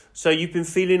So you've been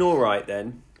feeling all right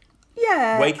then?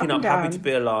 Yeah. Waking up happy to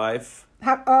be alive.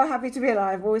 Happy to be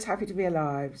alive. Always happy to be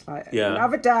alive. It's like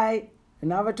another day,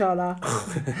 another dollar.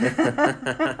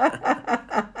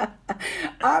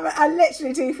 I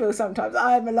literally do feel sometimes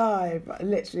I'm alive. I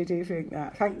literally do think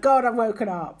that. Thank God I've woken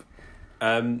up.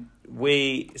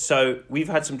 We've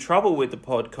had some trouble with the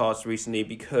podcast recently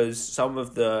because some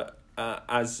of the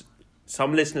as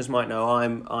some listeners might know,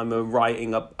 I'm a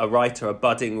writer, a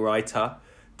budding writer,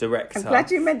 director. I'm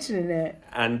glad you're mentioning it.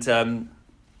 And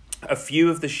a few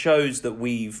of the shows that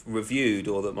we've reviewed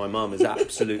or that my mum has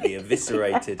absolutely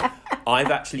eviscerated,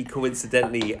 I've actually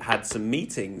coincidentally had some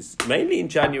meetings, mainly in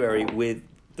January, with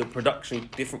the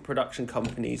different production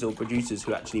companies or producers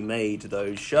who actually made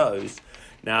those shows.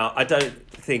 Now, I don't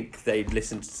think they'd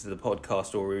listened to the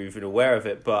podcast or were even aware of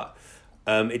it, but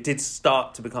it did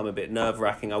start to become a bit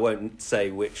nerve-wracking. I won't say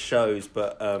which shows,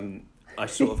 but I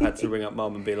sort of had to ring up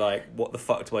Mum and be like, what the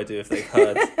fuck do I do if they've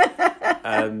heard?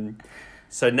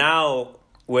 So now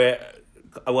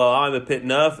I'm a bit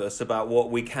nervous about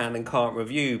what we can and can't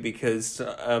review because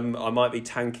I might be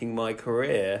tanking my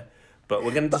career, but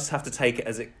we're going to just have to take it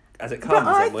as it comes. But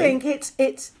I think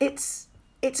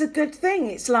it's a good thing.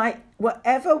 It's like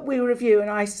whatever we review and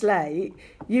isolate,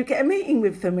 you get a meeting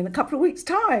with them in a couple of weeks'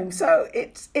 time. So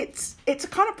it's a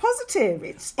kind of positive.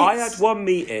 I had one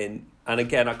meeting, and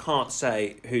again, I can't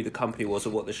say who the company was or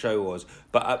what the show was,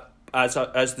 but as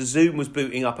the Zoom was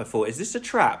booting up, I thought, is this a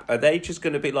trap? Are they just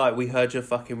going to be like, we heard your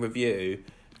fucking review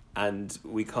and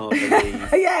we can't believe...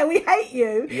 Yeah, we hate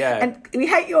you. Yeah. And we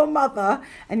hate your mother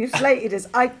and you've slated us.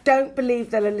 I don't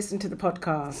believe they'll listen to the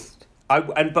podcast.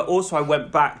 But also I went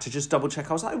back to just double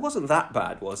check. I was like, it wasn't that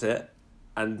bad, was it?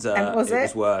 And it was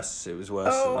worse. It was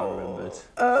worse than I remembered.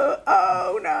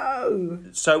 Oh no.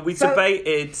 So we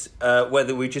debated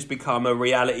whether we just become a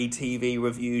reality TV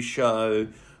review show,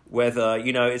 whether,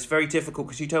 it's very difficult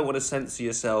because you don't want to censor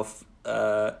yourself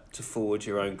to forward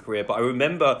your own career. But I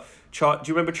remember, do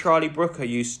you remember Charlie Brooker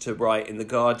used to write in The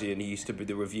Guardian? He used to be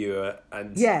the reviewer.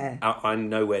 And yeah. I'm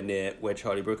nowhere near where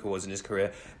Charlie Brooker was in his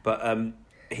career. But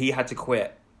he had to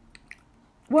quit.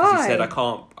 Why? He said, I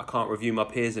can't review my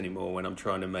peers anymore when I'm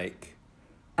trying to make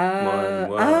my own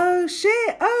work. Oh,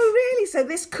 shit. Oh, really? So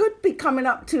this could be coming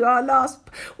up to our last...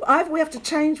 we have to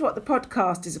change what the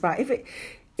podcast is about. If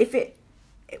it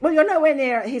well, you're nowhere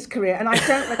near his career, and I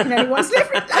don't reckon anyone's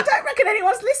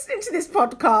listening to this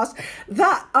podcast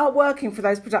that are working for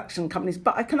those production companies.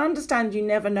 But I can understand you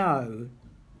never know.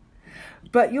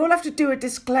 But you'll have to do a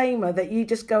disclaimer that you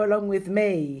just go along with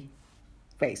me.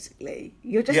 Basically,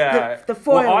 you're just the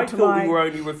foil. Well, I thought we were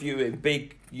only reviewing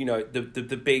big,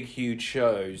 the big, huge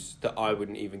shows that I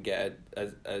wouldn't even get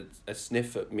a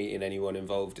sniff at meeting anyone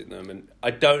involved in them, and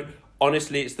I don't.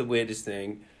 Honestly, it's the weirdest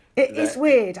thing. It's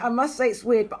weird. I must say it's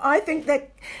weird, but I think they're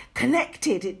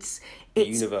connected. It's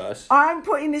universe. I'm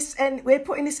putting this, and we're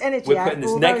putting this energy. We're putting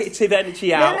this negative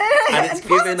energy out, and it's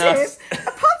giving us a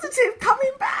positive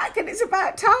coming back, and it's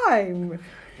about time.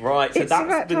 Right, so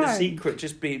that's been the secret.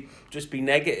 Just be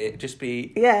negative. Just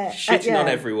be shitting on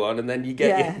everyone, and then you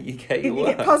get your work.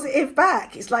 You get positive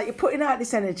back. It's like you're putting out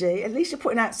this energy. At least you're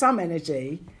putting out some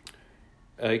energy.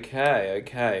 Okay.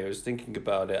 I was thinking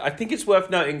about it. I think it's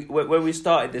worth noting when we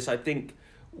started this. I think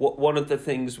one of the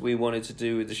things we wanted to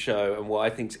do with the show, and what I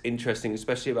think is interesting,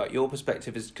 especially about your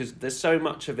perspective, is because there's so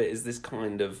much of it is this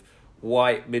kind of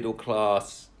white middle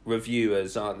class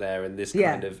reviewers, aren't there, in this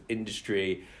kind of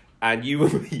industry. And you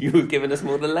were giving us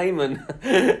more the layman,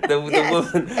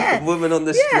 the woman on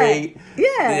the street.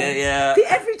 Yeah. The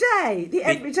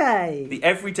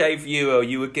everyday viewer,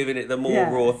 you were giving it the more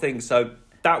raw thing. So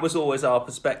that was always our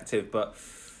perspective, but,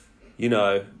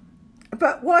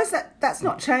 But why is that? That's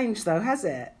not changed, though, has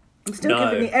it? I'm still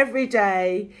giving the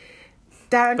everyday...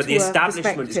 But the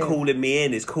establishment is calling me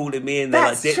in. They're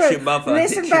That's like, ditch true. your mother,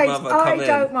 Listen, ditch your babes, mother, come in. I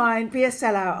don't mind. Be a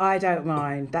sellout. I don't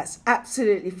mind. That's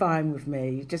absolutely fine with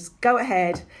me. Just go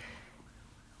ahead,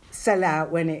 sell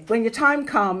out when your time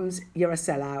comes. You're a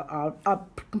sellout. I'll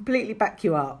completely back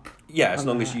you up. Yeah, as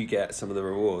long as you get some of the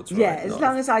rewards. Right? Yeah, as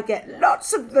long as I get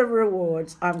lots of the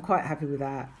rewards, I'm quite happy with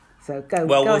that. So go.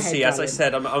 Well, we'll ahead, see. Darling. As I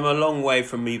said, I'm a long way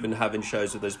from even having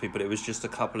shows with those people. It was just a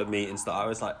couple of meetings that I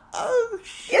was like, oh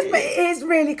shit. Yes, but it is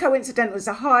really coincidental. It's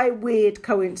a high weird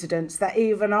coincidence that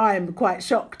even I am quite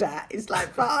shocked at. It's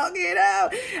like, fuck,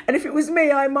 And if it was me,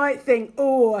 I might think,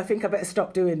 I think I better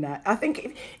stop doing that. I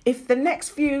think if the next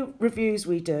few reviews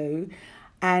we do,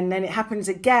 and then it happens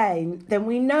again, then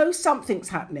we know something's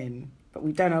happening. But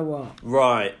we don't know what.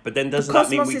 Right, but then does that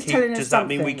mean we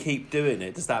keep doing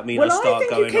it? Does that mean I start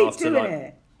going after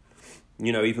like,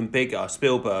 even bigger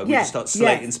Spielberg? We just start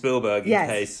slating Spielberg in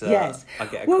case I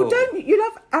get a call. Well, don't you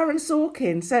love Aaron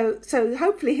Sorkin, so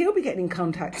hopefully he'll be getting in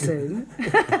contact soon.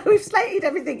 We've slated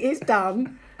everything is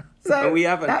done. So we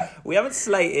haven't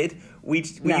slated.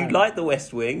 You liked The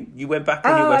West Wing. You went back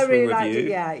on your I West really Wing liked review.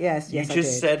 it. Yes, You I just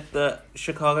did. said that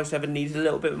Chicago 7 needed a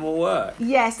little bit more work.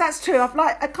 Yes, that's true.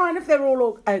 They're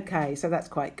all okay, so that's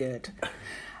quite good.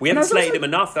 We haven't slated him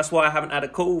enough. That's why I haven't had a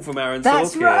call from Aaron Sorkin.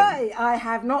 That's right. I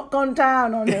have not gone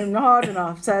down on him hard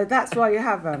enough, so that's why you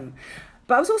haven't.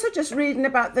 But I was also just reading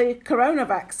about the corona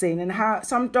vaccine and how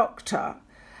some doctor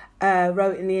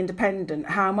wrote in The Independent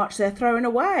how much they're throwing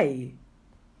away.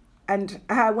 And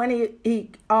how when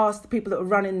he asked the people that were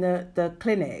running the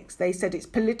clinics, they said it's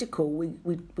political.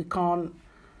 We can't,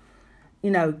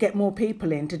 get more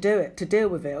people in to deal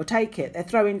with it or take it. They're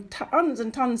throwing tons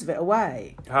and tons of it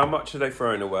away. How much are they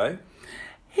throwing away?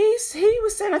 He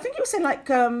was saying, I think he was saying like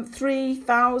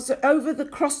 3,000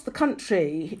 across the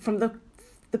country from the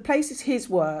places he's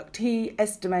worked. He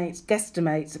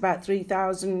guesstimates about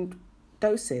 3,000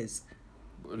 doses.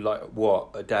 Like what?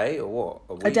 A day or what?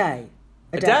 A week? A day.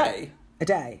 A day? A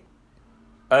day.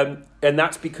 And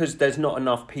that's because there's not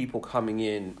enough people coming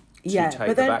in to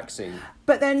take the vaccine.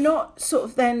 But they're not sort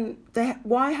of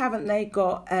why haven't they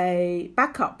got a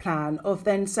backup plan of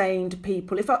then saying to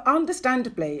people,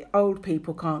 understandably, old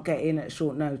people can't get in at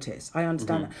short notice. I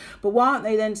understand that. But why aren't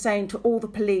they then saying to all the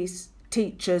police,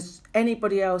 teachers,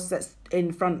 anybody else that's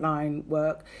in frontline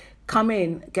work, come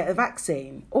in, get a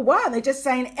vaccine? Or why aren't they just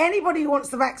saying, anybody who wants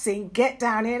the vaccine, get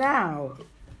down here now?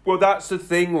 Well, that's the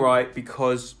thing, right?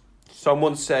 Because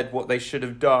someone said what they should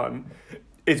have done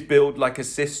is build like a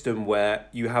system where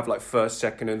you have like first,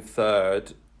 second and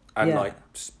third and like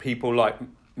people like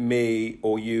me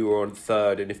or you are on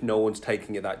third, and if no one's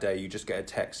taking it that day, you just get a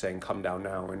text saying come down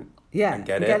now and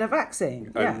get a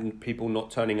vaccine. And people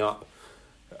not turning up.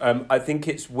 I think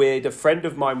it's weird. A friend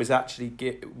of mine was actually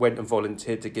went and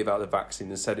volunteered to give out the vaccine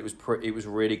and said it was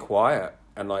really quiet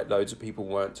and like loads of people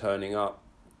weren't turning up.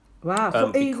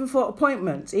 Wow, even for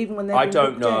appointments, even when they're I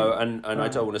don't know, and I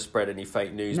don't want to spread any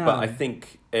fake news, No. but I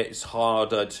think it's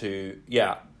harder to,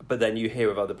 but then you hear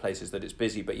of other places that it's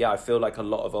busy. But I feel like a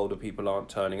lot of older people aren't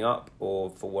turning up or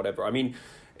for whatever. I mean,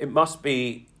 it must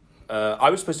be,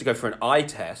 I was supposed to go for an eye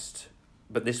test,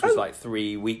 but this was like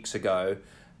 3 weeks ago.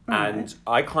 And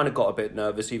I kind of got a bit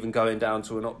nervous even going down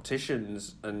to an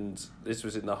optician's, and this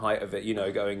was in the height of it,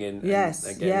 going in and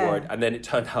getting worried. And then it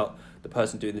turned out the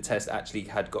person doing the test actually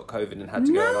had got COVID and had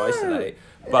to go and isolate.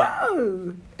 But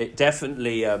it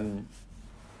definitely,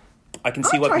 I can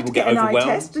see why people get overwhelmed. I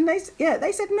tried to get an eye test and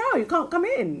they said, no, you can't come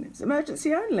in. It's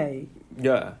emergency only.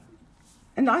 Yeah.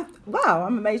 And I'm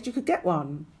amazed you could get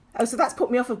one. Oh, so that's put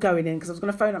me off of going in because I was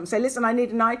going to phone up and say, listen, I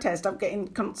need an eye test. I'm getting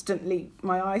constantly,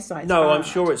 my eyesight. No, bad. I'm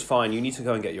sure it's fine. You need to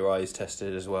go and get your eyes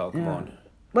tested as well. Come on.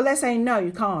 Well, they're saying, no,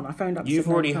 you can't. I phoned up. You've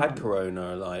already had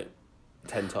corona like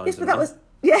 10 times. Yes, but that was,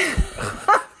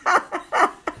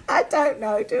 I don't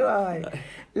know, do I?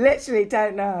 Literally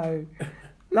don't know.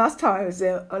 Last time I was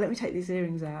ill. Oh, let me take these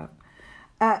earrings out.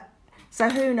 So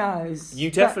who knows?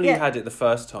 You definitely had it the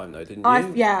first time, though, didn't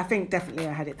you? I think definitely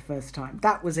I had it the first time.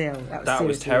 That was ill. That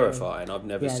was terrifying. Ill. I've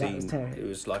never seen. It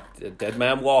was like a dead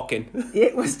man walking.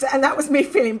 It was, and that was me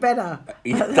feeling better.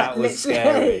 That was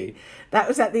scary. That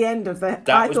was at the end of the.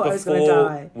 I thought I was going to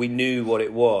die. We knew what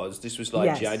it was. This was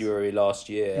like January last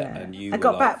year, and you. I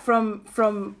got back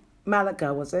from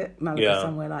Malaga, was it? Malaga,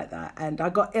 somewhere like that. And I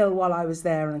got ill while I was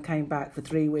there, and came back for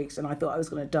 3 weeks, and I thought I was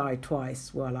going to die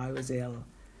twice while I was ill.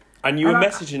 And you were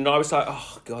messaging, and I was like,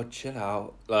 "Oh God, chill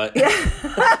out!" Like,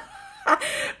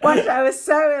 one day I was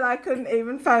so ill I couldn't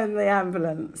even phone the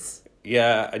ambulance.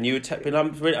 Yeah, and you were texting,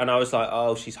 and I was like,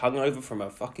 "Oh, she's hungover from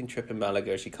her fucking trip in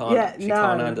Malaga. She can't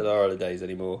handle her holidays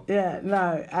anemore." Yeah,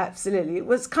 no, absolutely. It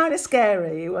was kind of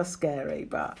scary. It was scary,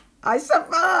 but I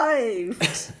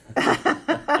survived.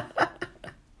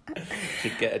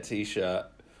 Should get a T-shirt.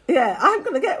 Yeah, I'm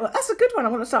gonna get one. That's a good one. I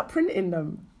want to start printing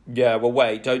them. Yeah, well,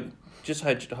 wait, don't. Just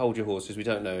hold your horses. We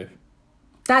don't know.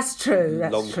 That's true.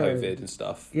 That's long true. COVID and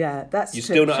stuff. Yeah, that's You're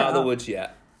true. You're still not out of the woods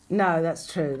yet. No,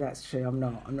 that's true. That's true. I'm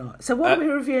not. So what are we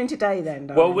reviewing today then,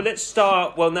 darling? Well, let's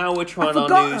start. Well, now we're trying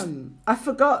our news. I've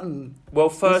forgotten. Well,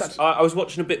 first, I was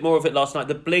watching a bit more of it last night.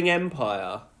 The Bling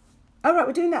Empire. Oh, right,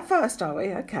 we're doing that first, are we?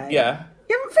 Okay. Yeah.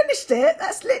 You haven't finished it?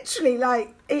 That's literally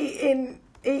like eating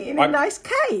a nice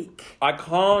cake. I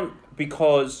can't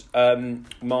because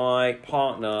my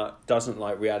partner doesn't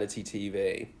like reality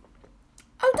TV.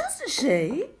 Oh, doesn't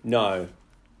she? No.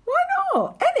 Why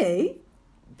not? Any?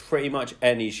 Pretty much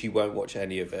any. She won't watch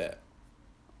any of it.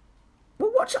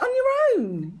 Well, what watch it on your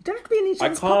own. You don't have to be in each I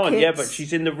other's can't, pockets. yeah, but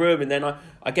she's in the room, and then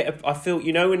I feel,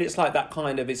 when it's like that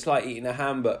kind of, it's like eating a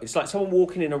hamburger. It's like someone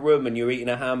walking in a room and you're eating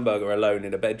a hamburger alone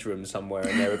in a bedroom somewhere,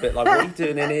 and they're a bit like, what are you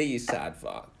doing in here, you sad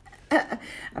fuck?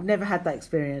 I've never had that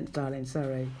experience, darling,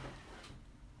 sorry.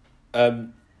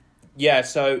 Yeah,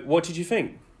 so what did you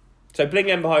think? So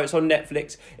Bling Empire, it's on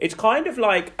Netflix. It's kind of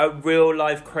like a real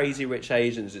life Crazy Rich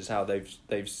Asians is how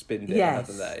they've spinned it,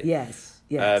 haven't they? Yes.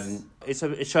 It's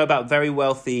a show about very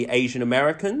wealthy Asian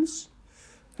Americans.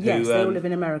 Yes, they all live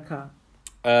in America.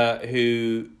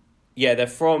 They're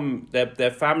from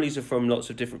their families are from lots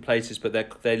of different places, but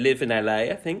they live in LA,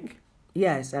 I think.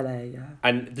 Yes, LA, yeah.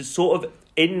 And the sort of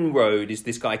inroad is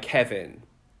this guy Kevin.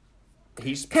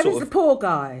 Kevin's the poor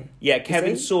guy. Yeah,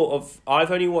 Kevin's sort of...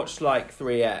 I've only watched like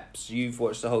 3 eps. You've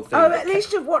watched the whole thing. Oh, at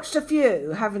least you've watched a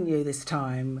few, haven't you, this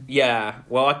time? Yeah.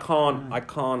 Well, I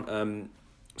can't...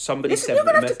 Somebody Listen, said... you're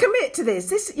going to have to commit to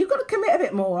this. You've got to commit a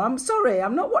bit more. I'm sorry.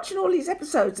 I'm not watching all these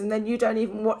episodes and then you don't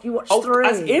even watch... You watch 3.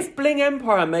 As if Bling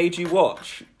Empire made you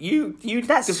watch. You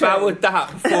That's devoured true.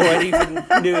 that before I even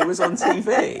knew it was on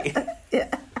TV.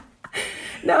 Yeah.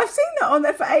 No, I've seen that on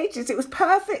there for ages. It was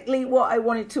perfectly what I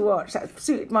wanted to watch. That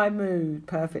suited my mood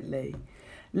perfectly.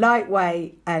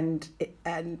 Lightweight and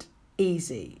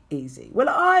easy. Well,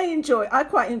 I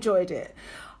quite enjoyed it.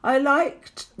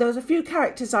 There was a few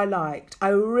characters I liked. I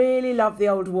really love the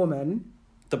old woman.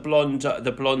 The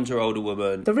blonder older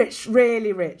woman. The rich,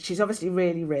 really rich. She's obviously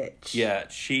really rich. Yeah,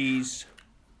 she's...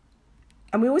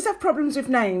 And we always have problems with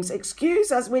names.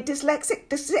 Excuse us, we're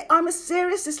dyslexic. I'm a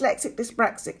serious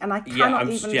dyspraxic, and I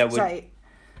cannot say.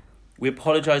 We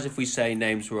apologise if we say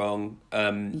names wrong.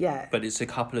 Yeah. But it's a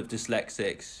couple of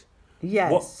dyslexics.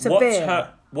 Yes, severe.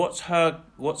 What's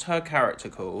her character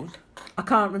called? I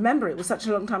can't remember. It was such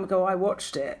a long time ago I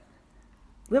watched it.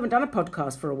 We haven't done a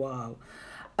podcast for a while.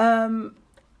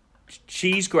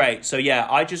 She's great. So yeah,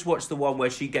 I just watched the one where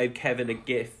she gave Kevin a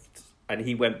gift. And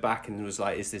he went back and was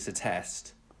like, is this a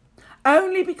test?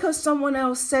 Only because someone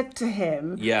else said to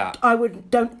him, yeah,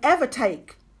 don't ever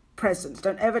take presents,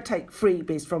 don't ever take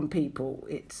freebies from people.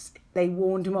 They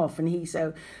warned him off and he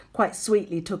so quite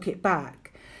sweetly took it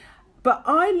back. But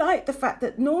I like the fact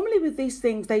that normally with these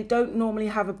things, they don't normally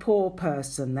have a poor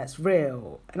person that's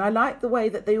real. And I like the way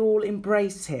that they all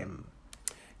embrace him.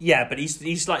 Yeah, but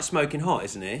he's like smoking hot,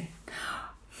 isn't he?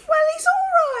 Well, he's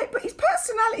all right, but his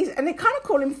personality, and they kind of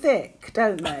call him thick,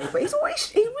 don't they? But he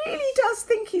really does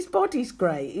think his body's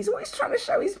great. He's always trying to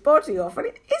show his body off, and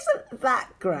it isn't that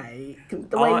great.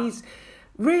 The way he's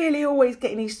really always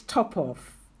getting his top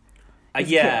off.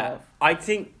 Yeah, I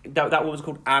think that woman's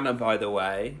called Anna, by the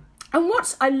way. And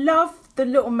I love the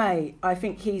little mate. I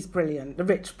think he's brilliant, the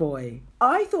rich boy.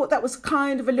 I thought that was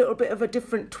kind of a little bit of a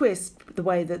different twist, the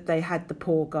way that they had the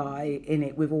poor guy in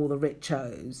it with all the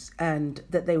richos and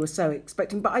that they were so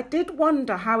expecting. But I did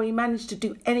wonder how he managed to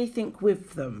do anything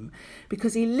with them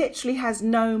because he literally has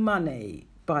no money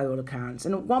by all accounts.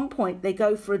 And at one point they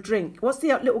go for a drink. What's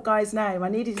the little guy's name? I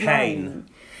need his name.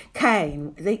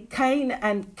 Kane. Kane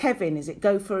and Kevin,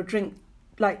 go for a drink,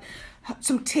 like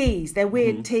some teas, they're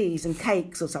weird teas and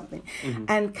cakes or something. Mm-hmm.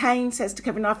 And Kane says to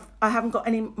Kevin, I haven't got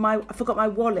I forgot my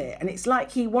wallet. And it's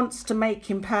like he wants to make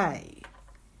him pay.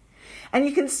 And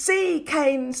you can see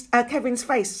Kevin's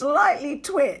face slightly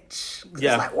twitch.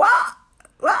 Yeah. It's like,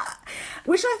 what?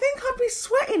 Which I think I'd be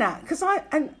sweating at. Because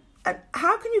and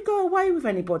how can you go away with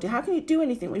anybody? How can you do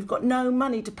anything when you've got no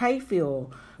money to pay for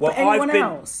anyone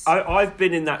else? I've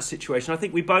been in that situation. I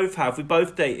think we both have. We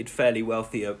both dated fairly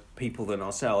wealthier people than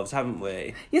ourselves, haven't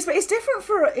we? Yes, but it's different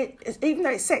for it. Even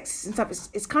though it's sexist and stuff,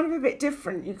 it's kind of a bit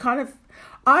different.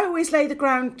 I always lay the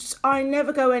ground. I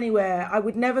never go anywhere. I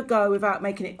would never go without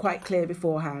making it quite clear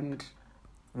beforehand.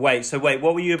 Wait,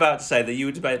 what were you about to say? That you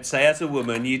were about to say, as a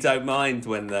woman, you don't mind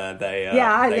when I they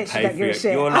literally pay don't for give a you.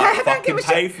 shit. You're like, fucking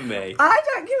pay for me. I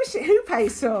don't give a shit who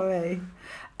pays for me.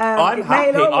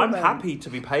 I'm happy to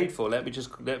be paid for. Let me just.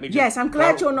 Yes, I'm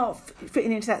glad you're not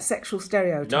fitting into that sexual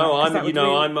stereotype. No,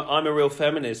 I'm a real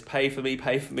feminist. Pay for me,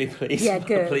 please. Yeah,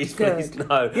 good. please, good.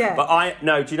 no. Yeah. But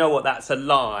do you know what? That's a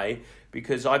lie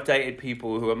because I've dated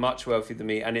people who are much wealthier than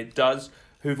me, and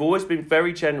who've always been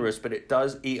very generous, but it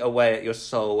does eat away at your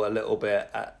soul a little bit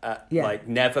like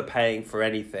never paying for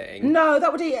anything. No,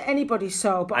 that would eat at anybody's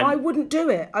soul, but I wouldn't do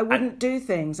it. I wouldn't do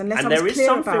things unless I was clear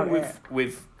about it. And there is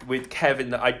something with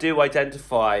Kevin that I do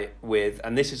identify with,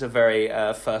 and this is a very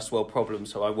first world problem,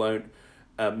 so I won't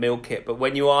milk it, but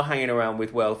when you are hanging around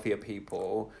with wealthier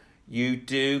people, you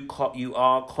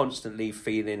are constantly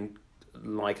feeling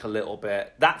like a little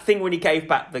bit... That thing when he gave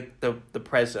back the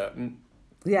present...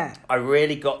 Yeah. I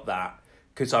really got that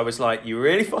because I was like, you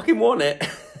really fucking want it.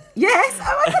 Yes.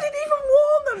 Oh, I didn't even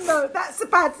warn them though. That's the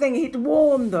bad thing. He'd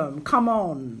warn them. Come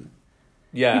on.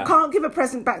 Yeah. You can't give a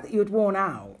present back that you had worn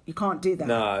out. You can't do that.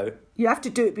 No. You have to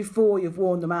do it before you've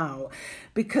worn them out,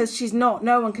 because no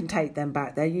one can take them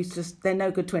back. They're useless. They're no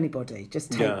good to anybody.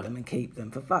 Just take them and keep them,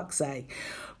 for fuck's sake.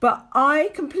 But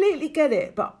I completely get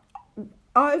it. But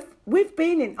I've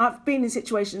been in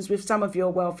situations with some of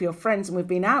your wealthier friends, and we've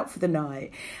been out for the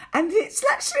night, and it's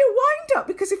actually a wind up,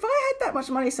 because if I had that much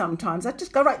money, sometimes I'd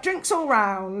just go, right, drinks all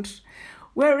round.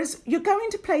 Whereas you're going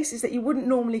to places that you wouldn't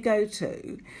normally go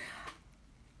to.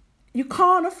 You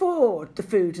can't afford the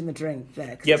food and the drink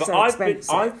there. Yeah, it's but so expensive.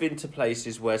 I've been to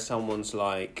places where someone's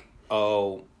like,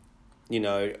 oh, you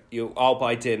know, I'll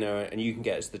buy dinner and you can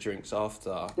get us the drinks after.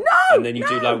 No, and then you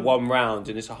do like one round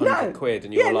and it's 100 quid,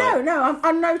 and you're like,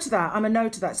 I'm no to that. I'm a no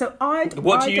to that. So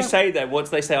What do you say then? What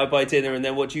do they say? I buy dinner, and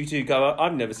then what do you do? Go?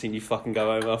 I've never seen you fucking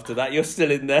go home after that. You're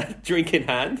still in there, drink in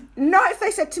hand. No, if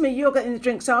they said to me, you're getting the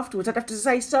drinks afterwards, I'd have to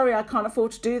say, sorry, I can't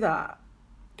afford to do that.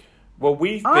 Well,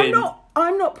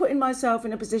 I'm not putting myself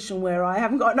in a position where I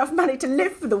haven't got enough money to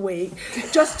live for the week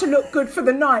just to look good for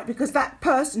the night, because that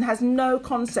person has no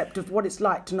concept of what it's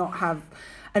like to not have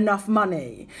enough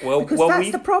money. Because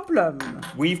that's the problem.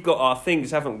 We've got our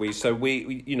things, haven't we? So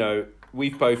we you know,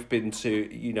 we've both been to,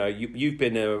 you know, you've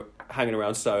been hanging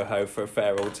around Soho for a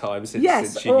fair old time since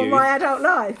your all youth. my adult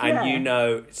life. And you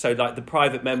know, so like the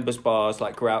private members bars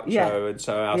like Groucho and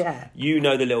so else, you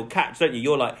know the little catch, don't you?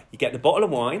 You're like, you get the bottle of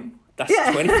wine, that's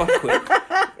 25 quid.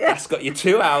 That's got you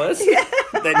 2 hours.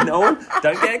 Then don't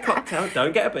get a cocktail,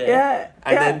 don't get a beer.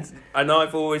 And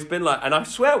I've always been like, and I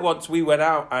swear once we went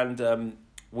out and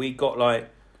we got like,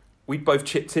 we both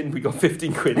chipped in, we got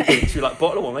 15 quid each. We're like,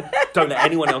 bottle of wine, don't let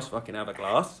anyone else fucking have a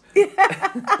glass. There's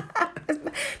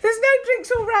no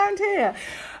drinks all round here.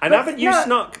 And haven't you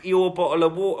snuck your bottle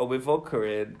of water with vodka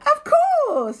in? Of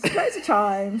course, loads of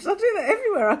times. I do that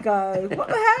everywhere I go. What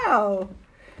the hell?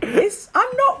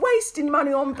 I'm not wasting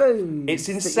money on booze. It's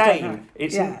insane.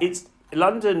 It's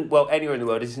London, well, anywhere in the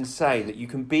world, is insane that you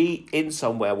can be in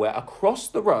somewhere where across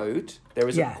the road there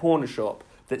is a corner shop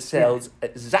that sells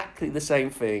exactly the same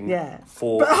thing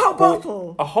for a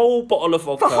whole bottle of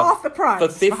vodka for half the price, for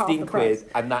 15 quid,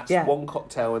 and that's one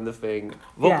cocktail in the thing.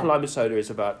 Vodka lime and soda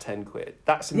is about 10 quid.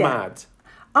 That's mad.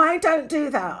 I don't do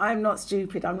that. I'm not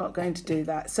stupid. I'm not going to do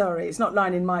that. Sorry, it's not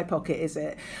lying in my pocket, is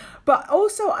it? But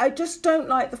also, I just don't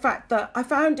like the fact that I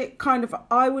found it kind of,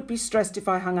 I would be stressed if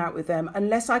I hung out with them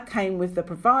unless I came with the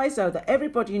proviso that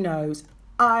everybody knows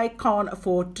I can't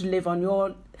afford to live on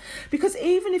your... Because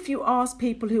even if you ask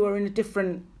people who are in a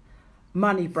different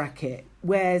money bracket,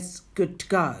 where's good to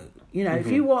go? You know,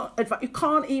 if you want advice, you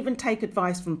can't even take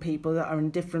advice from people that are in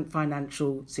different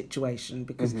financial situation,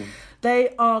 because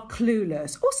they are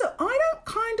clueless. Also, I don't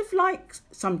kind of like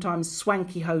sometimes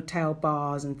swanky hotel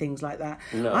bars and things like that.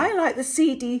 No. I like the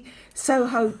seedy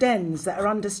Soho dens that are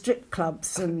under strip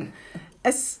clubs, and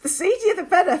the seedier the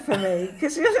better for me,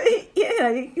 because you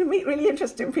can meet really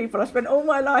interesting people. I spent all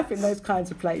my life in those kinds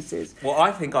of places. Well,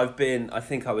 I think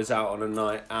I was out on a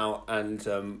night out and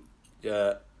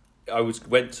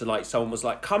went to like, someone was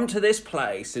like, come to this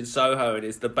place in Soho, and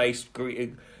it's the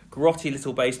grotty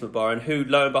little basement bar, and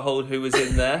lo and behold, who was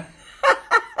in there?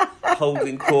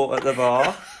 Holding court at the bar.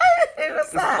 Who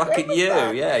was that? Fucking you,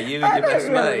 you and your best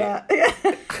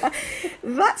mate.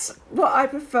 That's what I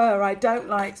prefer. I don't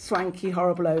like swanky,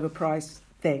 horrible, overpriced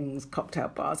things, cocktail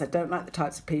bars. I don't like the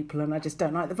types of people, and I just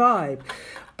don't like the vibe.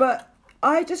 But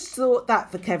I just thought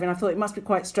that for Kevin, I thought it must be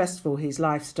quite stressful, his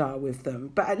lifestyle with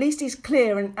them. But at least he's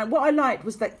clear. And what I liked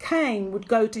was that Kane would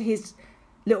go to his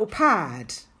little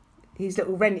pad, his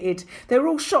little rented... They were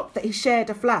all shocked that he shared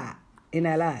a flat in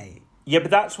LA. Yeah,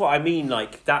 but that's what I mean,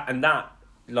 like, that and that,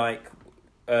 like...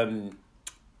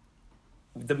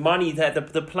 the money there,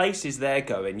 the places they're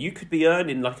going, you could be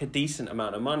earning like a decent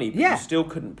amount of money, but you still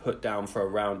couldn't put down for a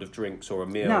round of drinks or a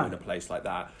meal in a place like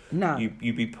that. No.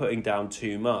 You'd be putting down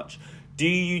too much. Do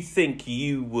you think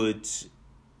you would,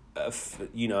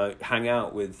 hang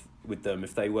out with them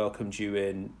if they welcomed you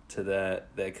in to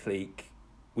their clique?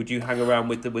 Would you hang around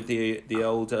with the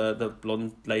old the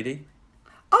blonde lady?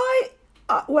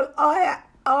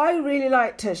 I really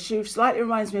liked her. She slightly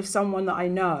reminds me of someone that I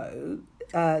know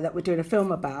that we're doing a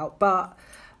film about, but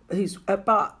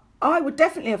I would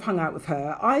definitely have hung out with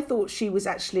her. I thought she was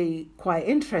actually quite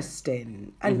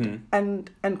interesting and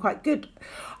quite good.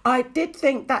 I did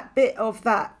think that bit of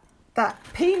that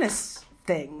penis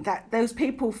thing that those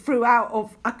people threw out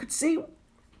of, I could see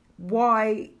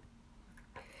why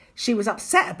she was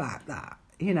upset about that.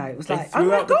 You know, it was they like, threw oh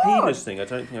my out God. the penis thing. I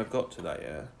don't think I've got to that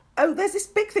yet. Oh, there's this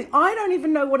big thing. I don't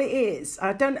even know what it is.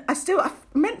 I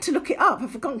meant to look it up.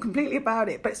 I've forgotten completely about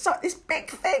it. But it's this big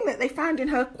thing that they found in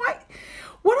her.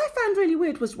 What I found really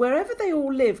weird was wherever they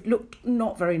all lived looked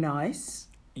not very nice.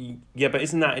 Yeah, but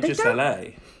isn't that just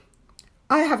LA?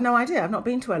 I have no idea. I've not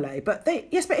been to LA. But but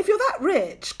if you're that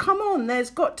rich, come on, there's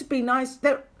got to be nice.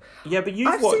 Yeah, but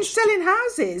I've seen selling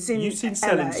houses in You've seen LA.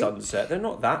 Selling Sunset. They're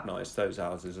not that nice, those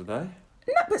houses, are they?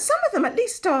 No, but some of them at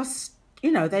least are,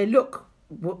 they look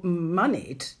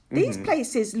moneyed. These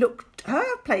places looked,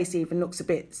 her place even looks a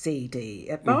bit seedy.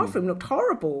 A bathroom looked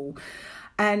horrible.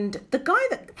 And the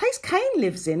place Kane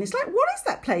lives in is like, what is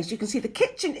that place? You can see the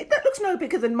kitchen. That looks no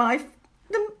bigger than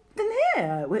than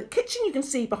here. With kitchen you can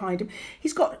see behind him.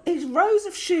 He's got his rows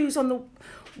of shoes on the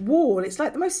wall. It's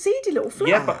like the most seedy little flat.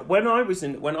 Yeah, but when I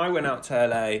went out to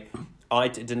LA, I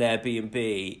did an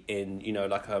Airbnb in,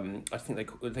 I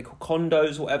think they call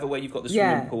condos or whatever, where you've got the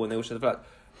swimming pool and they also have the flat.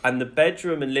 And the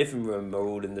bedroom and living room are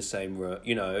all in the same room.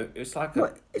 It's like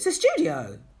it's a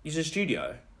studio. It's a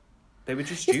studio. They were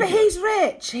just Yes, studios. but he's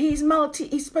rich.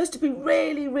 He's supposed to be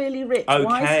really, really rich. Oh,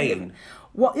 Kane.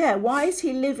 Why is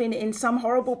he living in some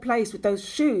horrible place with those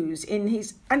shoes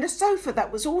and a sofa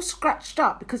that was all scratched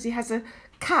up because he has a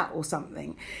cat or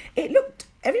something?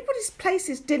 Everybody's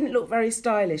places didn't look very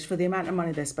stylish for the amount of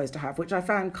money they're supposed to have, which I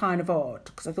found kind of odd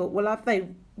because I thought,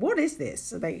 what is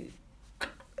this? Are they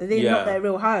not their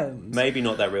real homes? Maybe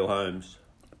not their real homes.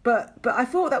 But I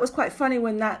thought that was quite funny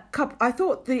when that couple. I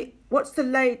thought what's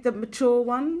the mature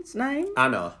one's name?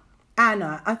 Anna.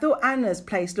 I thought Anna's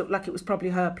place looked like it was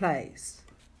probably her place.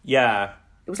 Yeah.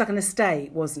 It was like an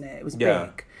estate, wasn't it? It was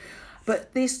big.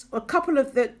 But a couple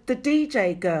of the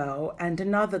DJ girl and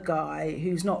another guy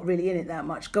who's not really in it that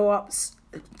much go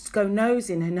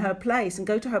nosing in her place and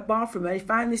go to her bathroom and they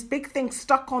found this big thing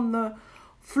stuck on the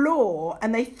floor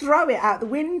and they throw it out the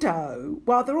window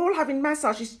while they're all having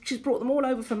massages. She's brought them all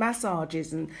over for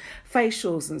massages and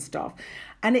facials and stuff.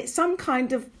 And it's some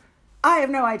kind of, I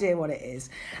have no idea what it is.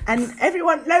 And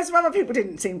loads of other people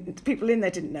in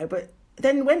there didn't know, but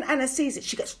then when Anna sees it,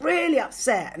 she gets really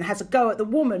upset and has a go at the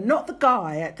woman, not the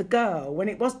guy, at the girl, when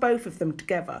it was both of them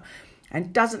together,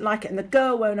 and doesn't like it. And the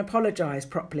girl won't apologise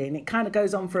properly, and it kind of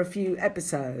goes on for a few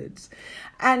episodes.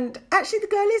 And actually, the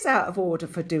girl is out of order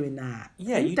for doing that.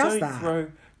 Yeah, you does don't that.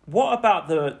 Throw. What about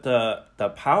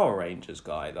the Power Rangers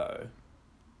guy though?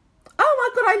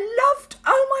 Oh my God,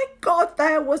 oh my God,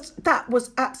 that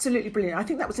was absolutely brilliant. I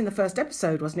think that was in the first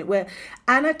episode, wasn't it? Where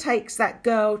Anna takes that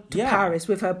girl to Paris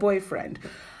with her boyfriend.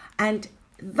 And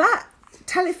that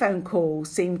telephone call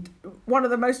seemed one of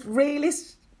the most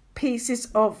realist pieces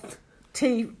of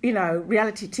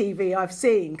reality TV I've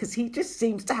seen, because he just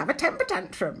seems to have a temper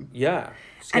tantrum. Yeah,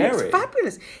 scary. And it's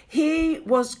fabulous. He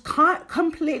was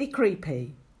completely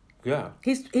creepy. Yeah.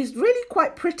 He's really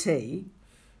quite pretty.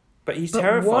 But he's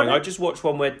terrifying. I just watched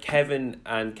one where Kevin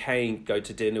and Kane go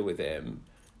to dinner with him,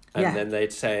 and then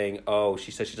they're saying,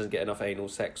 she says she doesn't get enough anal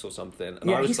sex or something. And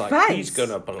I was like, he's going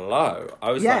to blow.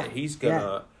 I was like, he's going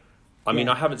to... I mean,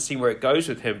 I haven't seen where it goes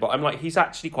with him, but I'm like, he's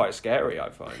actually quite scary, I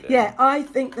find it. Yeah, I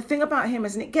think the thing about him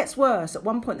is, and it gets worse. At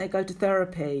one point they go to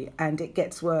therapy and it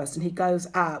gets worse, and he goes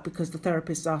out because the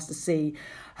therapist asked to see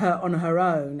her on her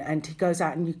own, and he goes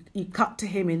out and you cut to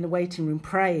him in the waiting room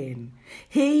praying.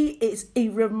 He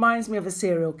reminds me of a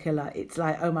serial killer. It's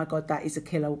like, oh my God, that is a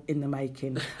killer in the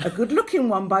making. A good looking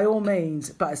one by all means,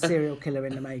 but a serial killer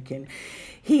in the making.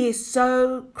 He is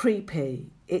so creepy.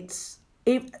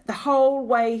 The whole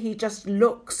way he just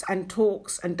looks and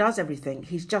talks and does everything,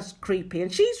 he's just creepy.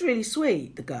 And she's really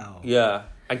sweet, the girl. Yeah.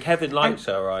 And Kevin likes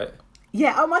her, right?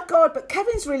 Yeah, oh my God, but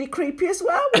Kevin's really creepy as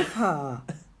well with her.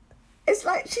 It's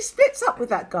like she splits up with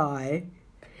that guy.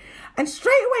 And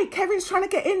straight away, Kevin's trying to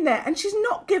get in there, and she's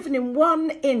not giving him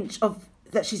 1 inch of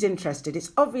that she's interested.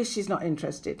 It's obvious she's not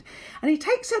interested. And he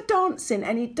takes her dancing,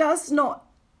 and he does not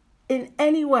in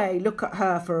any way look at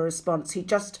her for a response. He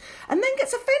just, and then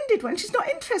gets offended when she's not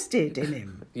interested in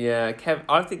him. Yeah,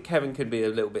 I think Kevin could be a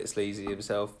little bit sleazy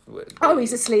himself. Oh,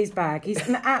 he's a sleazebag. He's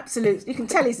an absolute, you can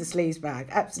tell he's a sleazebag,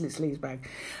 absolute sleazebag.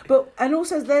 But, and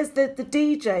also there's the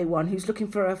DJ one who's looking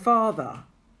for her father.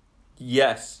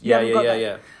 Yes,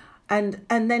 yeah. And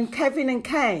then Kevin and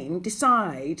Kane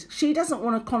decide she doesn't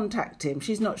want to contact him.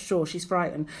 She's not sure. She's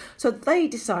frightened. So they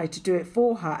decide to do it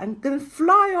for her and then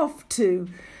fly off to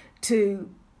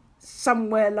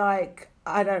somewhere like,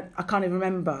 I can't even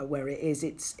remember where it is.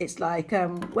 It's like,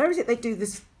 where is it they do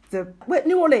this?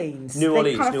 New Orleans.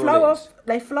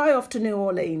 They fly off to New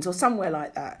Orleans or somewhere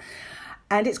like that.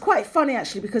 And it's quite funny,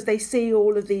 actually, because they see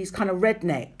all of these kind of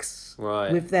rednecks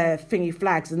with their thingy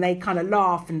flags, and they kind of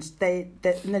laugh, and and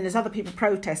then there's other people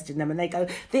protesting them, and they go,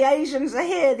 the Asians are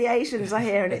here, the Asians are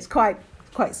here, and it's quite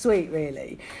sweet,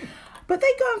 really. But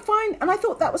they go and find, and I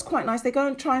thought that was quite nice, they go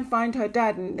and try and find her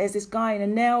dad, and there's this guy in a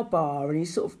nail bar, and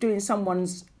he's sort of doing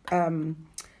someone's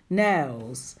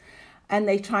nails, and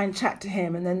they try and chat to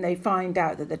him, and then they find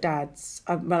out that the dad's,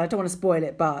 well, I don't want to spoil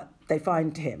it, but they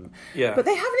find him. Yeah. But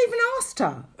they haven't even asked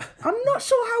her. I'm not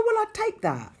sure how well I'd take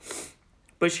that.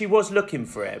 But she was looking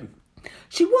for him.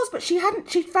 She was, but she'd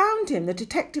found him. The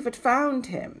detective had found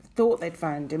him, thought they'd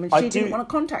found him, and she didn't want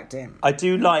to contact him. I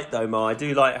do like, though, Ma, I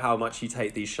do like how much you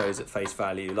take these shows at face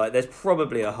value. Like, there's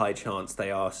probably a high chance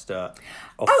they asked her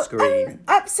off screen.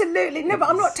 Absolutely. No, but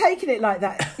I'm not taking it like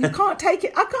that. You can't take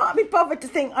it. I can't be bothered to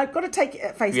think I've got to take it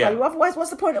at face value. Otherwise, what's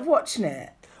the point of watching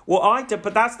it? Well,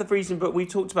 but that's the reason, but we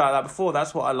talked about that before.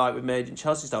 That's what I like with Made in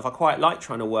Chelsea stuff. I quite like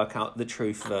trying to work out the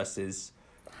truth versus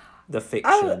the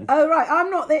fiction. Oh, right. I'm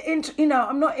not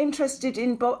I'm not interested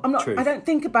in, Truth. I don't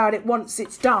think about it once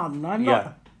it's done. I'm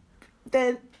not,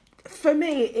 for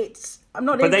me, I'm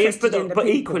not interested in the But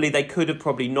people. equally, they could have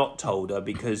probably not told her,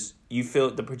 because you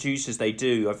feel the producers,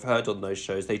 I've heard on those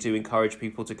shows, they do encourage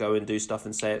people to go and do stuff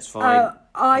and say it's fine.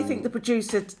 I think the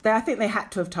producers, I think they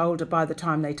had to have told her by the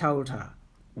time they told her.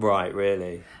 Right,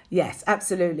 really? Yes,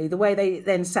 absolutely. The way they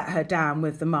then sat her down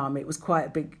with the mum, it was quite a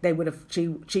big... They would have...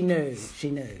 She knew.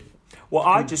 Well,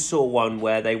 I just saw one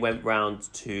where they went round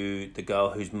to the girl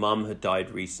whose mum had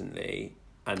died recently,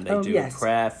 and they do a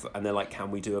prayer, and they're like,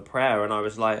 can we do a prayer? And I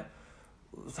was like,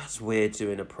 that's weird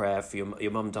doing a prayer for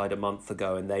your mum died a month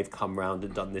ago, and they've come round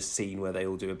and done this scene where they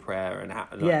all do a prayer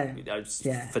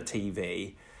for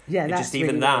TV. Yeah, that's just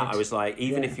even really that, weird. I was like,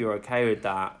 even if you're okay with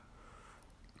that,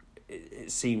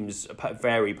 it seems a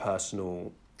very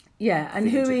personal. Yeah, and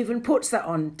who even puts that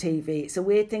on TV? It's a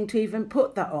weird thing to even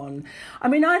put that on. I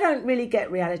mean, I don't really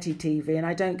get reality TV, and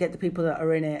I don't get the people that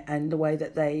are in it and the way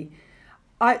that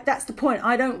that's the point.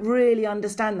 I don't really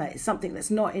understand that. It's something that's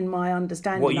not in my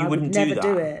understanding. What, you wouldn't never do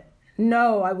do that? it.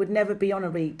 No, I would never be on a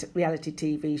reality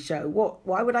TV show.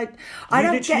 Why would I? I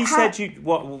don't literally get how... said you'd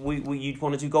want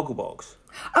to do Gogglebox.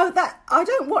 Oh, that I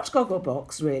don't watch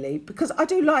Gogglebox really, because I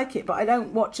do like it, but I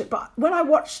don't watch it. But when I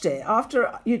watched it,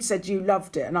 after you'd said you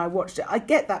loved it and I watched it, I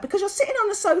get that, because you're sitting on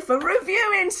the sofa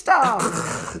reviewing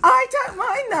stuff. I don't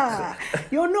mind that.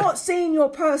 You're not seeing your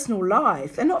personal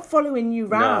life. They're not following you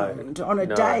round on a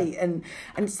date and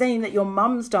saying that your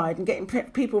mum's died and getting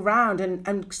people round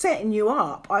and setting you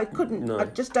up. I couldn't. No. I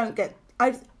just don't get.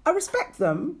 I respect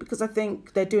them because I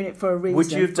think they're doing it for a reason.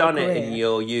 Would you have done it in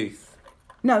your youth?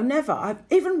 No, never.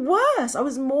 Even worse, I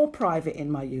was more private in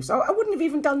my youth. I wouldn't have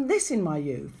even done this in my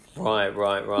youth. Right.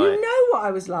 You know what I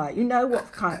was like. You know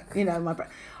what kind.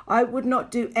 I would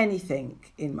not do anything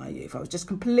in my youth. I was just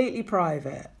completely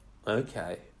private.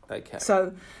 Okay.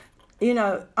 So,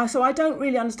 so I don't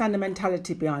really understand the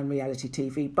mentality behind reality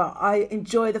TV, but I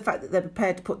enjoy the fact that they're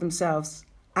prepared to put themselves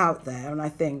out there, and I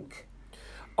think...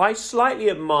 I slightly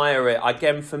admire it.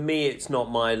 Again, for me, it's not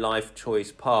my life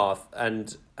choice path,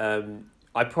 and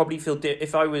I probably feel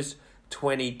if I was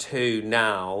 22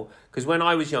 now, because when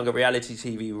I was younger, reality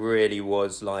TV really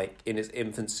was like in its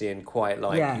infancy and quite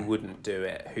like you wouldn't do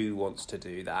it. Who wants to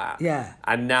do that? Yeah.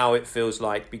 And now it feels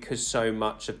like, because so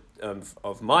much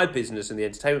of my business and the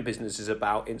entertainment business is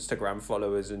about Instagram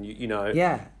followers, and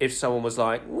if someone was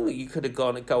like, you could have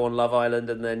go on Love Island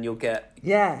and then you'll get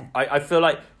I feel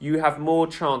like you have more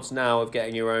chance now of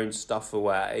getting your own stuff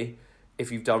away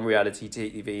if you've done reality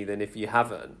TV than if you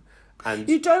haven't. And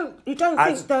you don't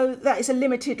think though that it's a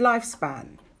limited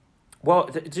lifespan?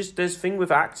 Well, just there's thing with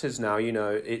actors now.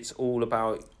 It's all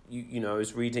about I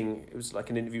was reading, it was like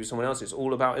an interview with someone else. It's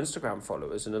all about Instagram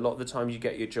followers, and a lot of the time you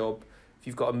get your job. If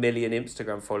you've got 1 million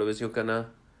Instagram followers, you're gonna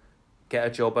get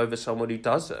a job over someone who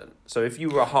doesn't. So if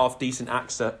you were a half decent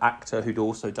actor who'd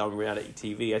also done reality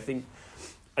TV, I think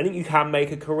you can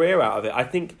make a career out of it. I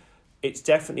think it's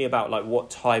definitely about like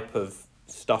what type of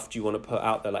stuff do you want to put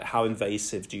out there? Like, how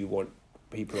invasive do you want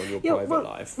people on your private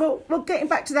life? Well, getting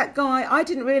back to that guy, I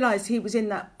didn't realise he was in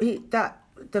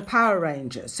the Power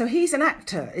Rangers. So he's an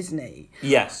actor, isn't he?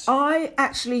 Yes. I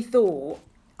actually thought,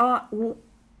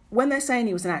 when they're saying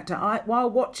he was an actor, while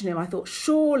watching him, I thought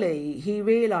surely he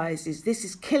realises this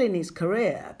is killing his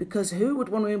career, because who would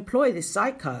want to employ this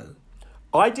psycho?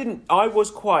 I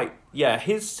was quite,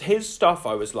 his stuff,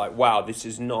 I was like, wow, this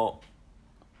is not...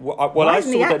 Why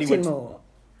isn't he acting more?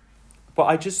 But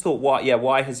I just thought,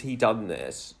 why has he done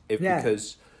this?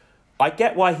 Because I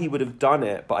get why he would have done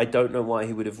it, but I don't know why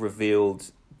he would have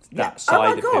revealed that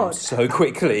side of him so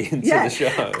quickly into the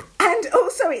show. And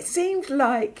also also it seemed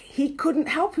like he couldn't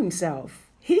help himself.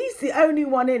 He's the only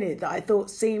one in it that I thought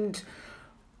seemed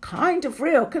kind of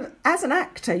real. 'Cause as an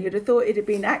actor, you'd have thought he'd have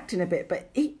been acting a bit, but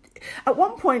at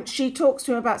one point she talks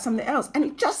to him about something else and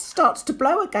he just starts to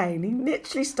blow again. He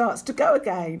literally starts to go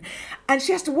again. And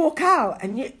she has to walk out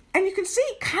and you can see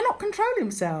he cannot control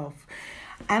himself.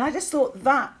 And I just thought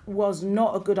that was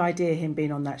not a good idea, him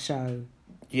being on that show.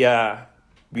 Yeah.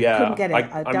 Yeah. Couldn't get it.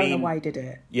 I don't know why he did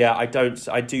it. Yeah, I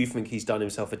do think he's done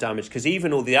himself a damage, because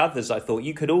even all the others, I thought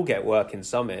you could all get work in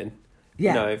some in.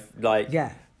 Yeah. You know,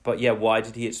 Yeah. But yeah, why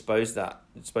did he expose that?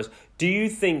 Do you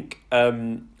think,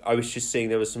 I was just seeing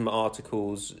there were some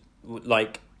articles,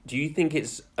 like, do you think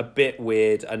it's a bit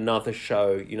weird, another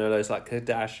show, you know, those like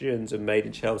Kardashians and Made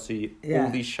in Chelsea, all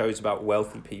these shows about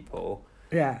wealthy people.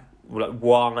 Yeah. Like,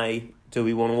 why do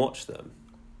we want to watch them?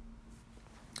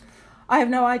 I have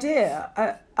no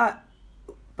idea.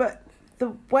 But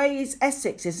the ways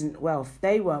Essex isn't wealthy,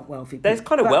 they weren't wealthy people. They're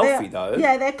kind of wealthy, though.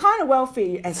 Yeah, they're kind of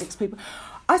wealthy, Essex people.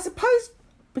 I suppose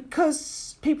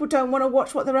because people don't want to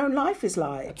watch what their own life is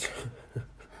like.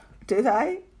 Do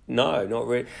they? No, not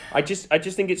really. I just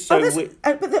think it's so weird.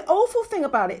 But the awful thing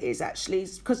about it is actually,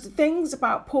 because the things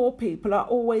about poor people are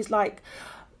always like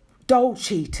dole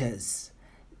cheaters.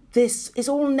 This is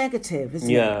all negative,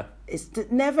 isn't it? It's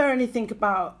never anything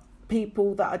about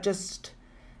people that are just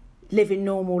living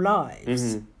normal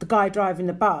lives. Mm-hmm. The guy driving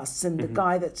the bus and the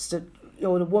guy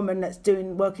or the woman that's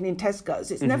working in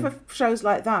Tesco's. It's never shows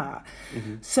like that.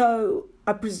 Mm-hmm. So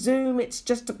I presume it's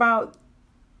just about.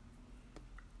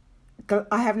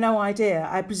 I have no idea.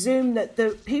 I presume that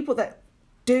the people that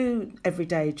do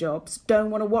everyday jobs don't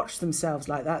want to watch themselves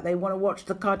like that. They want to watch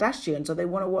the Kardashians, or they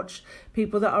want to watch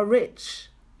people that are rich.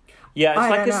 Yeah, it's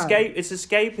like escape. It's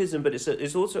escapism, but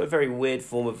it's also a very weird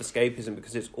form of escapism,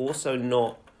 because it's also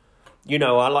not. You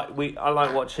know, I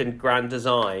like watching Grand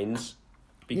Designs,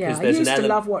 because I used to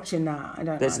love watching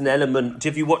that. There's an element.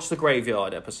 Have you watched the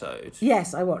Graveyard episode?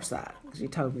 Yes, I watched that because you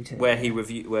told me to.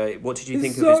 What did you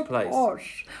think of his place?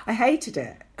 Posh. I hated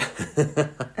it.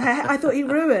 I thought he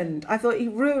ruined.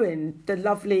 The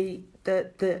lovely,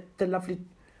 the lovely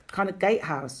kind of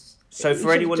gatehouse. So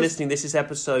for anyone listening, this is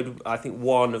episode, I think,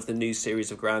 1 of the new series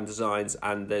of Grand Designs,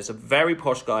 and there's a very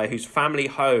posh guy whose family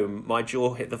home, my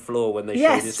jaw hit the floor when they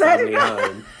showed his family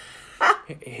home.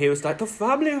 He was like, the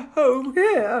family home?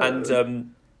 Yeah.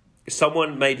 And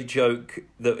someone made a joke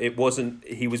that it wasn't,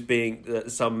 he was being,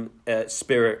 some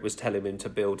spirit was telling him to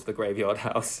build the graveyard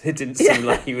house. It didn't seem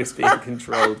like he was being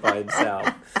controlled by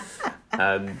himself.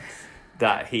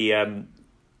 That he...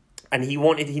 And he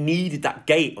needed that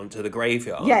gate onto the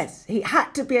graveyard. Yes, he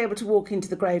had to be able to walk into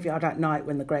the graveyard at night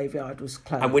when the graveyard was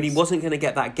closed. And when he wasn't going to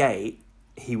get that gate,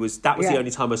 that was the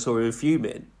only time I saw him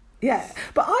fuming. Yeah,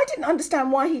 but I didn't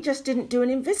understand why he just didn't do an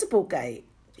invisible gate.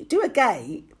 Do a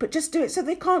gate, but just do it so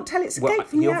they can't tell it's a gate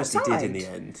from the outside. He obviously did in the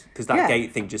end, because that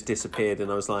gate thing just disappeared,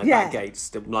 and I was like, that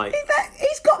gate's like...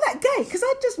 He's got that gate, because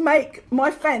I'd just make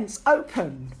my fence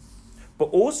open. But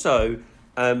also...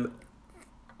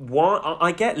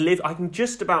 I can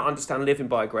just about understand living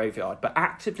by a graveyard, but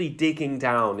actively digging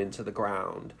down into the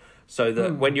ground so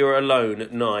that when you're alone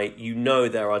at night, you know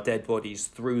there are dead bodies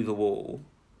through the wall.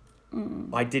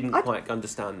 I didn't quite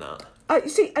understand that. You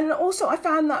see, and also I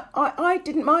found that I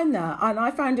didn't mind that, and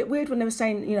I found it weird when they were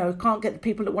saying, you know, can't get the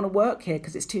people that want to work here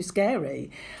because it's too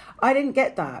scary. I didn't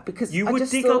get that, because you would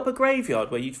dig up a graveyard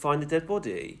where you'd find a dead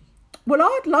body. Well,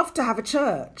 I'd love to have a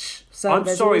church. So I'm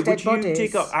sorry, would you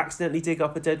bodies. accidentally dig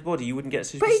up a dead body? You wouldn't get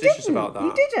suspicious about that.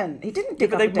 He didn't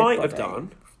dig up a dead body. But they might have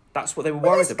done. That's what they were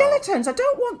worried about. Skeletons. I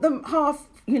don't want them half,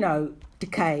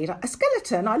 decayed. A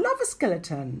skeleton. I love a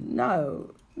skeleton.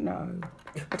 No.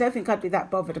 I don't think I'd be that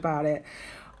bothered about it.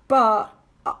 But,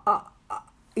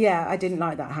 I didn't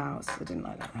like that house.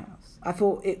 I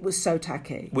thought it was so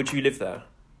tacky. Would you live there?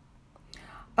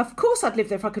 Of course I'd live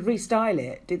there if I could restyle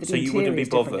it. So you wouldn't be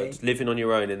bothered living on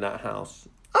your own in that house?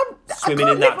 Swimming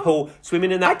in that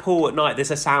pool at night.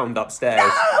 There's a sound upstairs.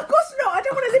 No, of course not. I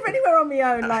don't want to live anywhere on my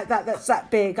own like that. That's that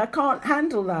big. I can't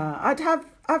handle that.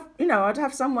 I'd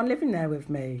have someone living there with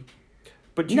me.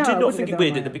 But you did not think it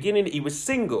weird at the beginning? He was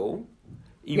single.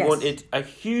 He wanted a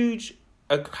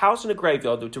house in a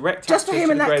graveyard, the direct just for him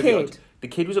and that kid. The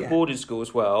kid was at boarding school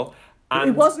as well.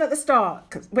 And he wasn't at the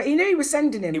start, but he knew he was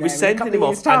sending him. He was sending him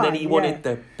off, and then he wanted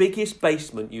the biggest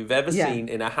basement you've ever seen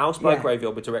in a house by a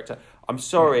graveyard with a director. I'm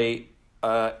sorry,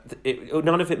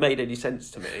 none of it made any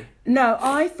sense to me. No,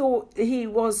 I thought he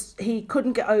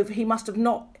couldn't get over. He must have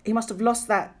lost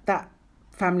that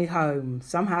family home.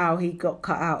 Somehow he got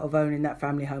cut out of owning that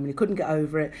family home and he couldn't get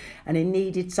over it. And he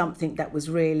needed something that was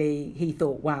really, he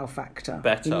thought, wow factor.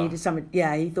 Better. He needed something,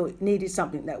 needed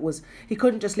something that was, he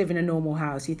couldn't just live in a normal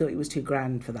house. He thought it was too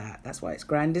grand for that. That's why it's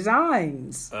Grand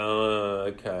Designs.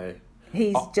 Oh, okay.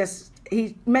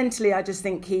 He mentally, I just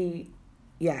think he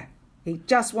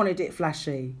just wanted it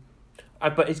flashy.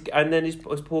 But his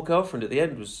poor girlfriend at the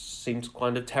end seemed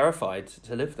kind of terrified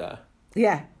to live there.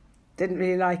 Yeah, didn't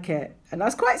really like it. And I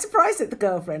was quite surprised at the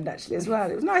girlfriend, actually, as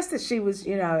well. It was nice that she was,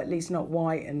 at least not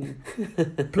white and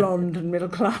blonde and middle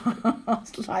class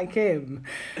like him.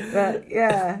 But,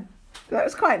 yeah, that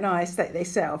was quite nice that they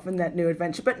set off in that new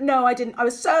adventure. But no, I didn't. I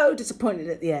was so disappointed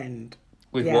at the end.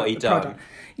 With what he'd done. Product.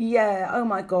 Yeah, oh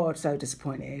my God, so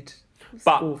disappointed.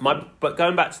 But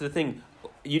going back to the thing...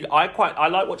 I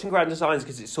like watching Grand Designs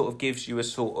because it sort of gives you a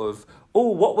sort of,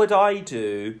 what would I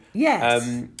do?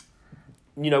 Yes.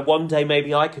 One day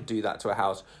maybe I could do that to a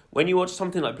house. When you watch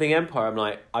something like Bling Empire, I'm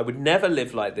like, I would never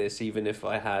live like this even if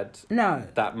I had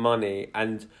that money.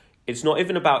 And it's not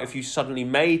even about if you suddenly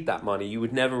made that money, you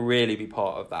would never really be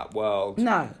part of that world.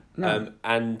 No.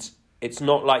 And it's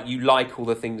not like you like all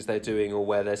the things they're doing or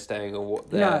where they're staying or what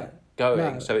they're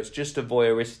going. No. So it's just a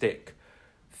voyeuristic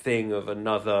thing of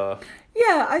another...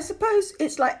 Yeah, I suppose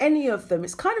it's like any of them.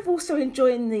 It's kind of also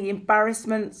enjoying the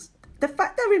embarrassments. The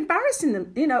fact they're embarrassing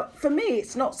them, for me,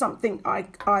 it's not something I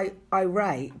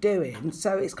rate doing.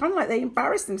 So it's kind of like they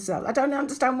embarrass themselves. I don't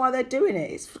understand why they're doing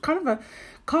it. It's kind of a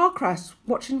car crash,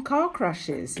 watching car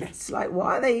crashes. It's like,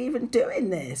 why are they even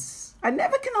doing this? I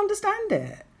never can understand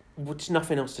it. Well, there's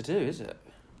nothing else to do, is it?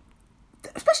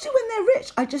 Especially when they're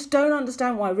rich. I just don't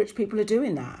understand why rich people are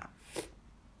doing that.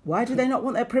 Why do they not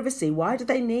want their privacy? Why do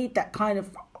they need that kind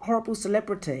of horrible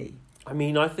celebrity? I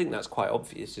mean, I think that's quite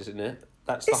obvious, isn't it?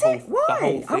 That's the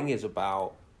whole thing is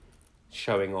about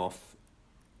showing off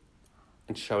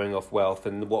and showing off wealth.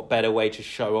 And what better way to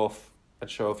show off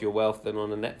your wealth than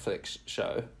on a Netflix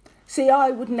show? See, I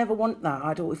would never want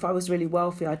that. If I was really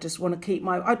wealthy, I just want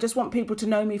people to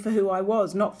know me for who I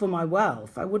was, not for my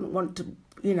wealth. I wouldn't want to,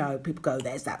 people go,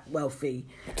 there's that wealthy.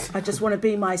 I just want to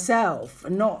be myself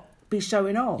and not be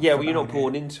showing off. Yeah, well, you're not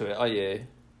born into it, are you?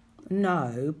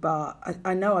 No, but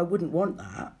I know I wouldn't want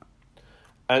that.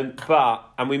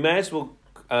 And we may as well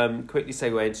quickly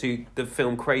segue into the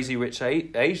film Crazy Rich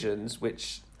Asians,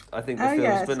 which I think the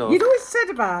film's been on. You've always said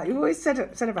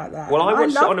about that. Well, I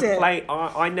watched it on a plane.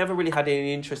 I never really had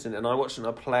any interest in it, and I watched it on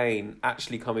a plane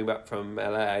actually coming back from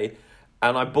LA,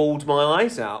 and I bawled my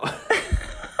eyes out.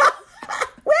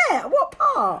 Where? What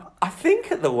part? I think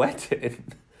at the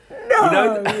wedding.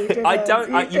 No, I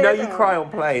don't. You cry on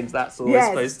planes. That's always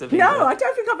supposed to be. No, I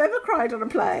don't think I've ever cried on a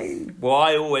plane. Well,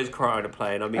 I always cry on a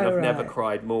plane. I mean, I've never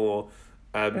cried more.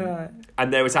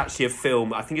 And there was actually a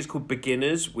film. I think it's called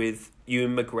Beginners with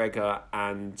Ewan McGregor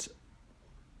and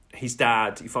his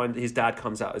dad. You find his dad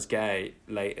comes out as gay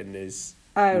late in his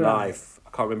life. I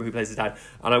can't remember who plays his dad.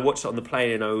 And I watched it on the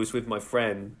plane, and I was with my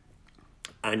friend,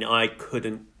 and I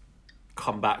couldn't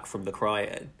come back from the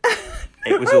crying.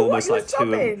 It was almost like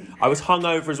I was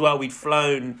hungover as well. We'd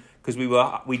flown because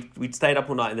we'd stayed up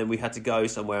all night and then we had to go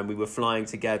somewhere and we were flying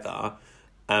together,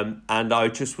 and I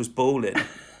just was bawling,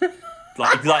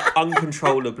 like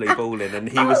uncontrollably bawling. And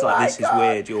he was like, "This is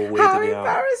weird. You're weirding me out."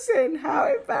 How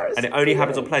embarrassing! And it only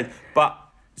happens on planes. But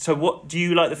so, what do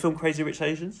you like the film Crazy Rich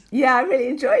Asians? Yeah, I really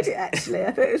enjoyed it. Actually,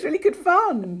 I thought it was really good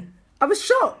fun. I was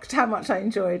shocked how much I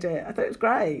enjoyed it. I thought it was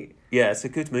great. Yeah, it's a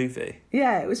good movie.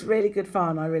 Yeah, it was really good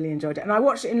fun. I really enjoyed it. And I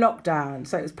watched it in lockdown,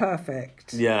 so it was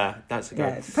perfect. Yeah, that's a good...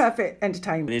 Yeah, it's perfect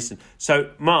entertainment. Listen, so,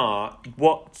 Ma,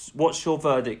 what's your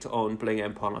verdict on Bling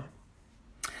Empire?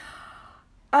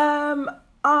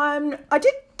 I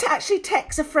did actually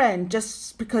text a friend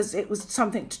just because it was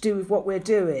something to do with what we're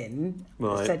doing.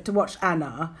 Right. I said to watch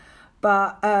Anna.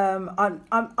 But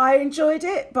I enjoyed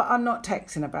it, but I'm not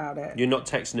texting about it. You're not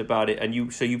texting about it, and you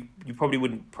probably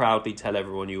wouldn't proudly tell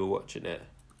everyone you were watching it.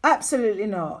 Absolutely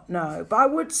not, no. But I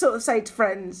would sort of say to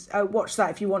friends, watch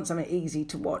that if you want something easy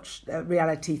to watch, a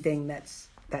reality thing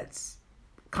that's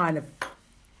kind of...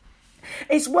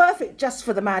 It's worth it just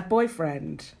for the mad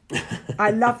boyfriend. I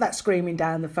love that screaming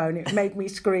down the phone. It made me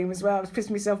scream as well. I was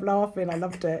pissing myself laughing. I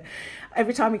loved it.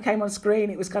 Every time he came on screen,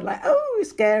 it was kind of like, oh,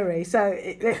 scary. So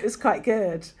it was quite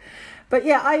good. But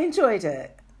yeah, I enjoyed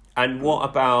it. And what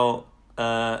about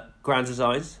Grand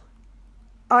Designs?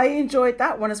 I enjoyed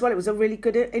that one as well. It was a really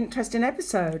good, interesting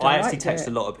episode. I actually texted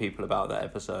a lot of people about that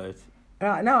episode.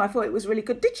 Right, no, I thought it was really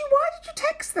good. Why did you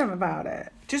text them about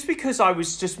it? Just because I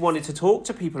was just wanted to talk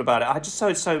to people about it. I just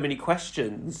had so many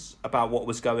questions about what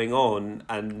was going on,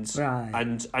 and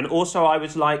also I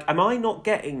was like, am I not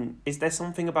getting? Is there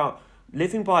something about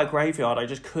living by a graveyard, I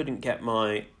just couldn't get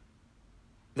my...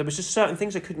 There was just certain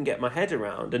things I couldn't get my head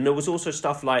around. And there was also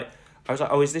stuff like, I was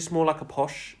like, oh, is this more like a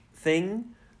posh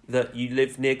thing? That you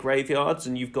live near graveyards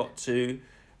and you've got to...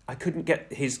 I couldn't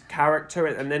get his character.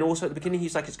 And then also at the beginning,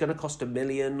 he's like, it's going to cost $1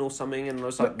 million or something. And I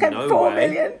was like, no 4 way.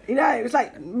 million, you know, it was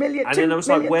like million. And 2 then I was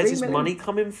million, like, where's 3 this million? money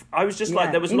coming from? I was just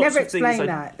like, there was lots of things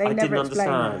I didn't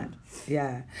understand.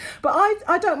 Yeah. But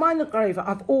I don't mind the graveyard.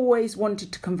 I've always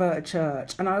wanted to convert a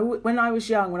church. And when I was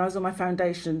young, when I was on my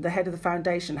foundation, the head of the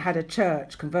foundation had a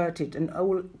church converted and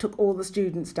took all the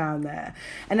students down there.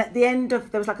 And at the end there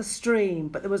was like a stream,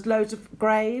 but there was loads of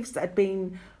graves that had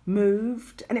been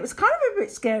moved. And it was kind of a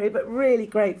bit scary, but really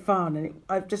great fun. And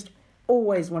I've just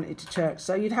always wanted to church.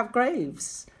 So you'd have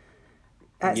graves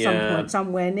at some point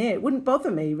somewhere near. It wouldn't bother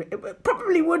me. It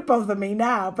probably would bother me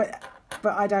now, but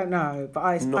I don't know. But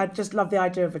I just love the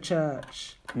idea of a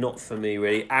church. Not for me,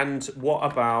 really. And what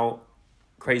about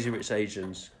Crazy Rich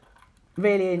Asians?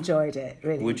 Really enjoyed it.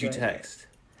 Would you text?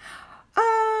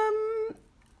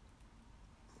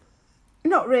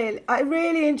 Not really. I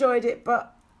really enjoyed it,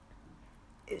 but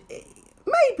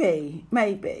maybe.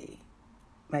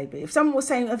 If someone was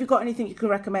saying, "Have you got anything you could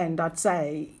recommend?" I'd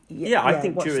say, "Yeah." I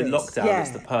think during lockdown,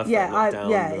 it's the perfect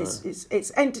lockdown.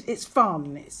 It's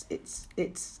fun.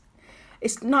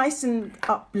 It's nice and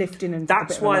uplifting, and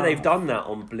that's why they've done that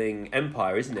on Bling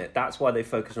Empire, isn't it? That's why they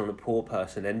focus on a poor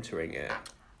person entering it.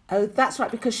 Oh, that's right,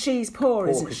 because she's poor,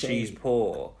 isn't she? Because she's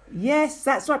poor. Yes,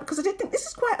 that's right, because I did think this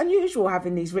is quite unusual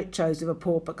having these richos with a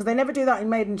pauper, because they never do that in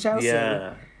Made in Chelsea.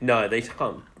 Yeah. No, they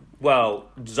can't. Well,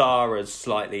 Zara's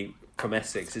slightly from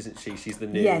Essex, isn't she? She's the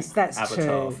new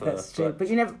avatar for... That's true. But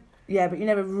you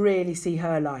never really see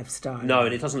her lifestyle. No,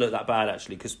 and it doesn't look that bad,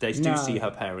 actually, because they do see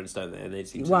her parents, don't they? And they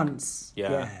seem to... Once.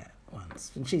 Yeah,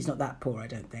 once. And she's not that poor, I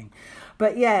don't think.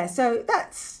 But yeah, so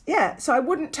that's... Yeah, so I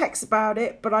wouldn't text about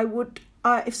it, but I would...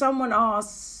 if someone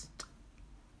asked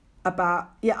about...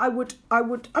 Yeah, I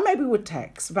maybe would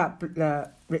text about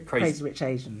Crazy Rich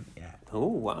Asian. Yeah. Oh,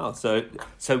 wow. So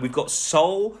we've got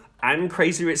Soul and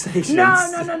Crazy Rich Asians.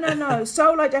 No.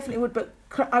 Soul I definitely would, but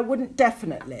I wouldn't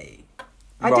definitely.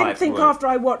 I didn't think after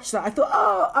I watched that. I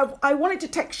thought, I wanted to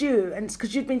text you, and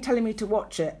because you'd been telling me to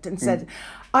watch it and said,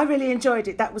 I really enjoyed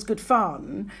it. That was good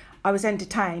fun. I was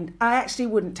entertained. I actually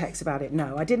wouldn't text about it.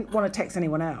 No, I didn't want to text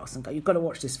anyone else and go, you've got to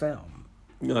watch this film.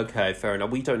 Okay, fair enough.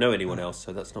 We don't know anyone else,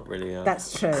 so that's not really...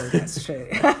 That's true. Shut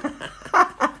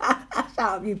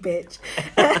up, you bitch.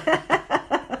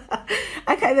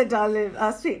 Okay then, darling.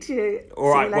 I'll speak to you. All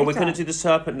right. Well, we're going to do The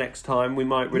Serpent next time. We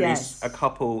might release a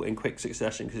couple in quick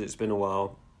succession because it's been a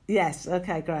while. Yes.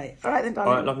 Okay, great. All right then, darling.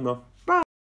 All right. Love you, Mum.